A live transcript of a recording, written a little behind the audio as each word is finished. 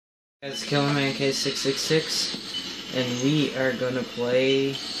It's Killerman K666, and we are gonna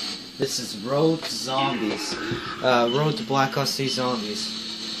play. This is Road to Zombies. Road to Black Ops 3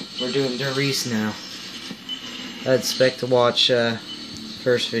 Zombies. We're doing Darius now. I expect to watch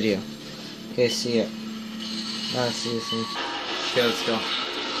first video. Okay, see ya. See you soon. Okay, let's go.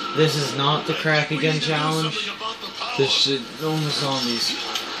 This is not the crappy gun challenge. This is only zombies.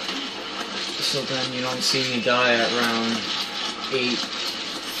 So then you don't see me die at round 8.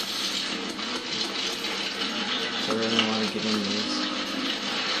 I really want to get into this.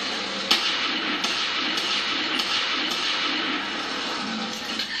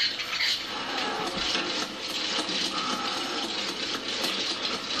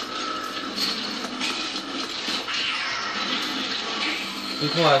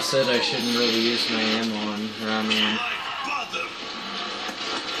 People have said I shouldn't really use my ammo on round 1.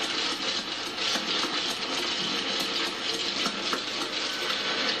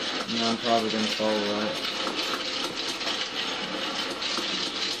 And I'm probably going to follow that.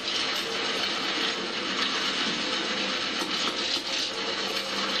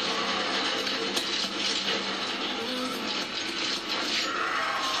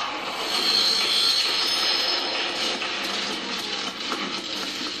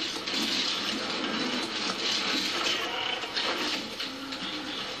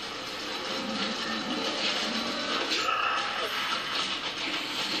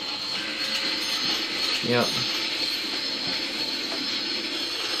 Yep.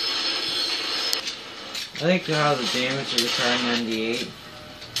 I like how the damage of the Kar 98.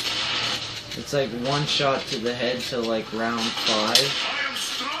 It's like one shot to the head to like round 5.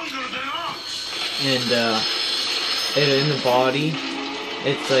 And in the body,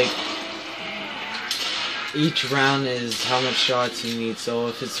 it's like each round is how much shots you need. So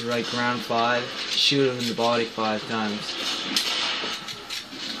if it's like round 5, shoot him in the body 5 times.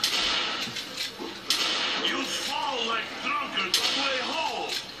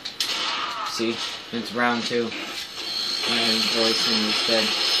 See, it's round 2, and voice him instead.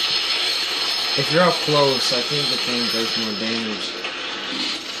 If you're up close, I think the thing does more damage.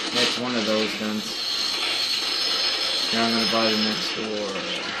 That's one of those guns. Now I'm gonna buy the next door.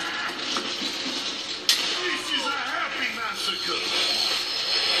 This is a happy massacre.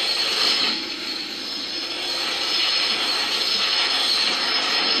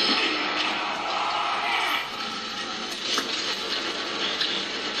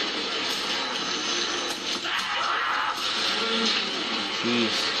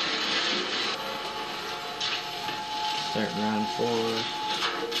 Jeez. Start round 4.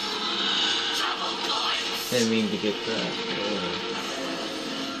 Didn't mean to get that.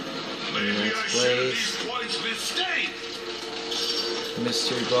 Next place.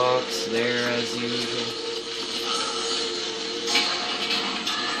 Mystery box there as usual.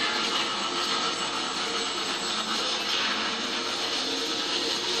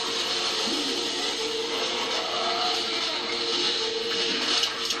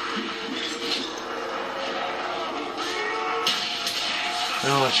 I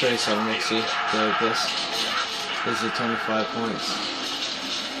want to show you something, Mixie. Go like this. This is 25 points.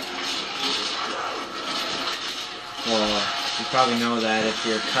 Well, you probably know that if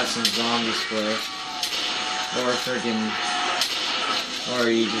you're a custom zombies player, or or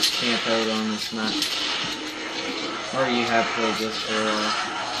you just camp out on this map, or you have played this for a while.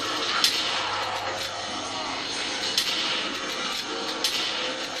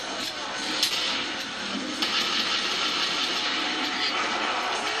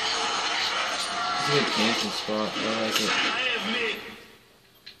 It's a good camping spot, I like it.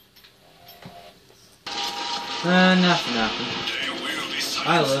 Nothing. I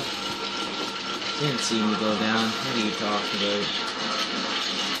look. Didn't see me go down. What are you talking about?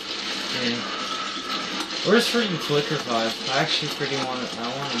 Yeah. Where's freaking Flicker 5? I actually I want to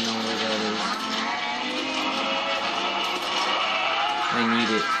know where that is. I need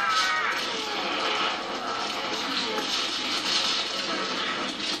it.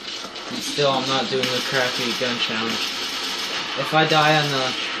 And still, I'm not doing the crappy gun challenge. If I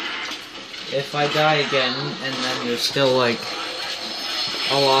die again, and then there's still like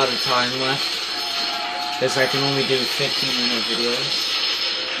a lot of time left, because I can only do 15-minute videos.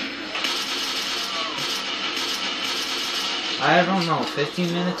 I don't know,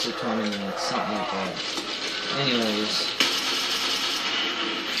 15 minutes or 20 minutes, something like that. Anyways,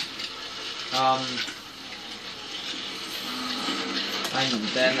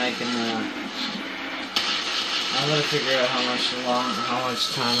 then I can, I'm gonna figure out how much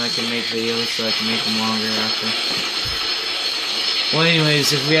time I can make videos so I can make them longer after. Well,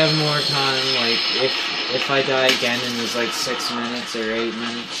 anyways, if we have more time, like, if I die again and there's like 6 minutes or 8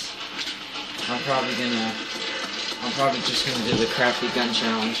 minutes, I'm probably just gonna do the crappy gun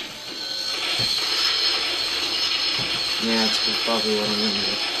challenge. Yeah, that's probably what I'm gonna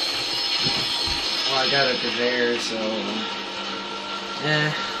do. Well, I got a conveyor, so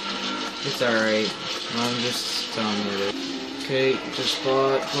it's alright. I'm just done with it. Okay, just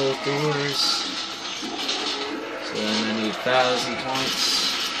bought both doors. So then I need 1,000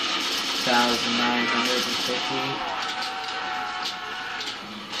 points. 1,950.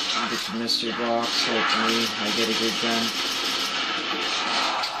 I'll get the mystery box, hopefully I get a good gun.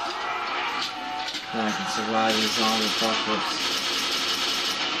 Then I can survive the zombie apocalypse.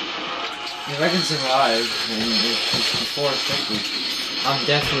 If I can survive, and it's before 50, I'm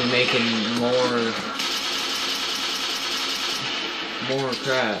definitely making more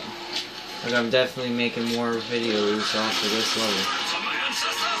crap. Like, I'm definitely making more videos off of this level.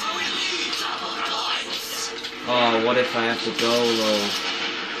 Oh, what if I have to go low?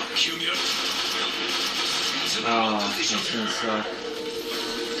 Oh, that's gonna suck.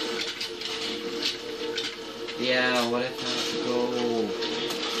 Yeah, what if I have to go?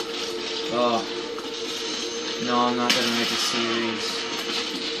 Oh. No, I'm not gonna make a series.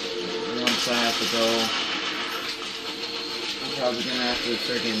 Once I have to go, I'm probably gonna have to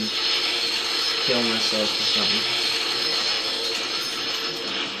friggin' kill myself or something.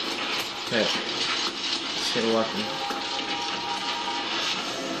 Okay. Let's get a weapon.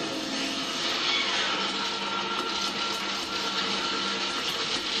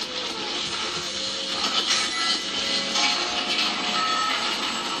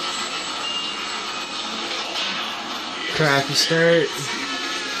 Crappy start.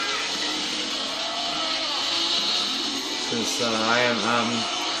 Since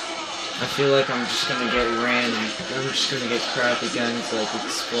I feel like I'm just gonna get random. I'm just gonna get crappy guns, like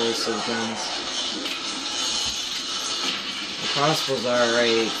explosive guns. The crossbows are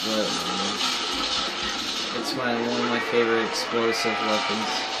alright, but it's one of my favorite explosive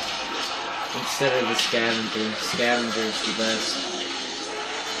weapons. Instead of the scavenger. Scavenger's the best.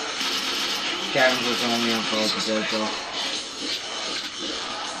 Scavenger's only on Call of the Dead though.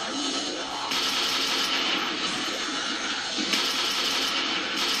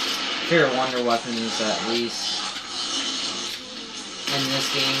 Favorite wonder weapon is at least in this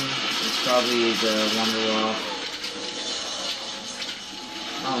game it's probably the Wonderwall.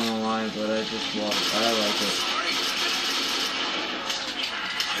 I don't know why, but I like it.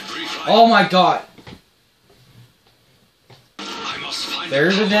 Oh my god!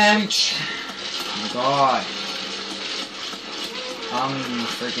 There's a bench! Oh my god. I'm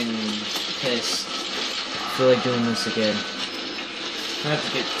freaking pissed. I feel like doing this again. I have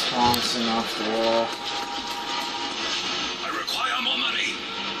to get Thompson off the wall. I require more money.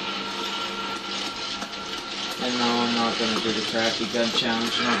 And no, I'm not gonna do the crappy gun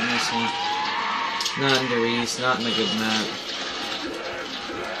challenge, not in this one. Not in Derice, not in the good map.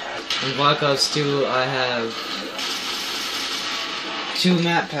 In Black Ops 2, I have 2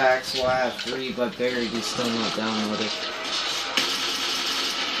 map packs, well I have 3, but Buried is still not downloaded.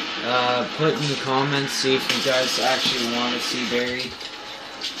 Put in the comments, see if you guys actually want to see Buried.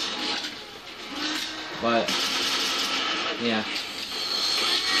 But, yeah.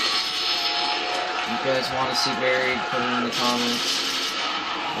 If you guys want to see Buried, put it in the comments.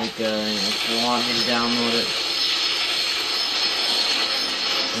 Like, if you want me to download it.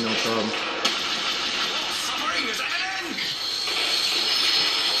 No problem. Suffering is at an end.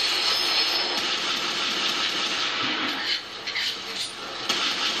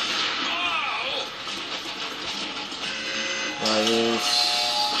 Buy this.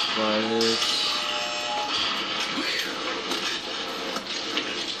 Buy this.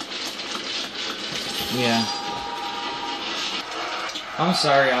 Yeah. I'm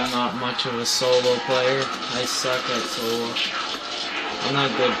sorry I'm not much of a solo player. I suck at solo. I'm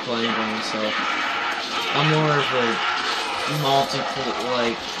not good playing by myself. I'm more of a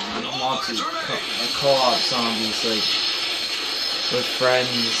co-op zombies, like with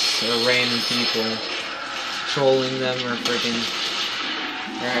friends or random people, trolling them or freaking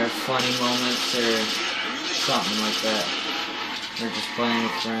funny moments or something like that. Or just playing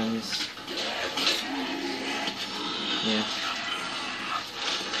with friends. Yeah.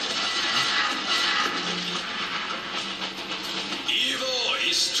 Evil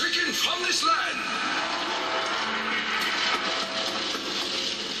is stricken from this land.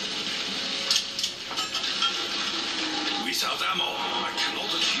 Without ammo, I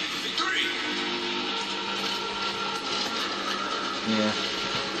cannot achieve victory. Yeah.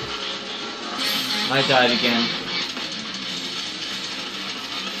 I died again.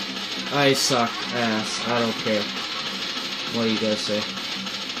 I suck ass. I don't care. What do you guys say?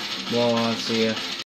 Well, I'll see ya.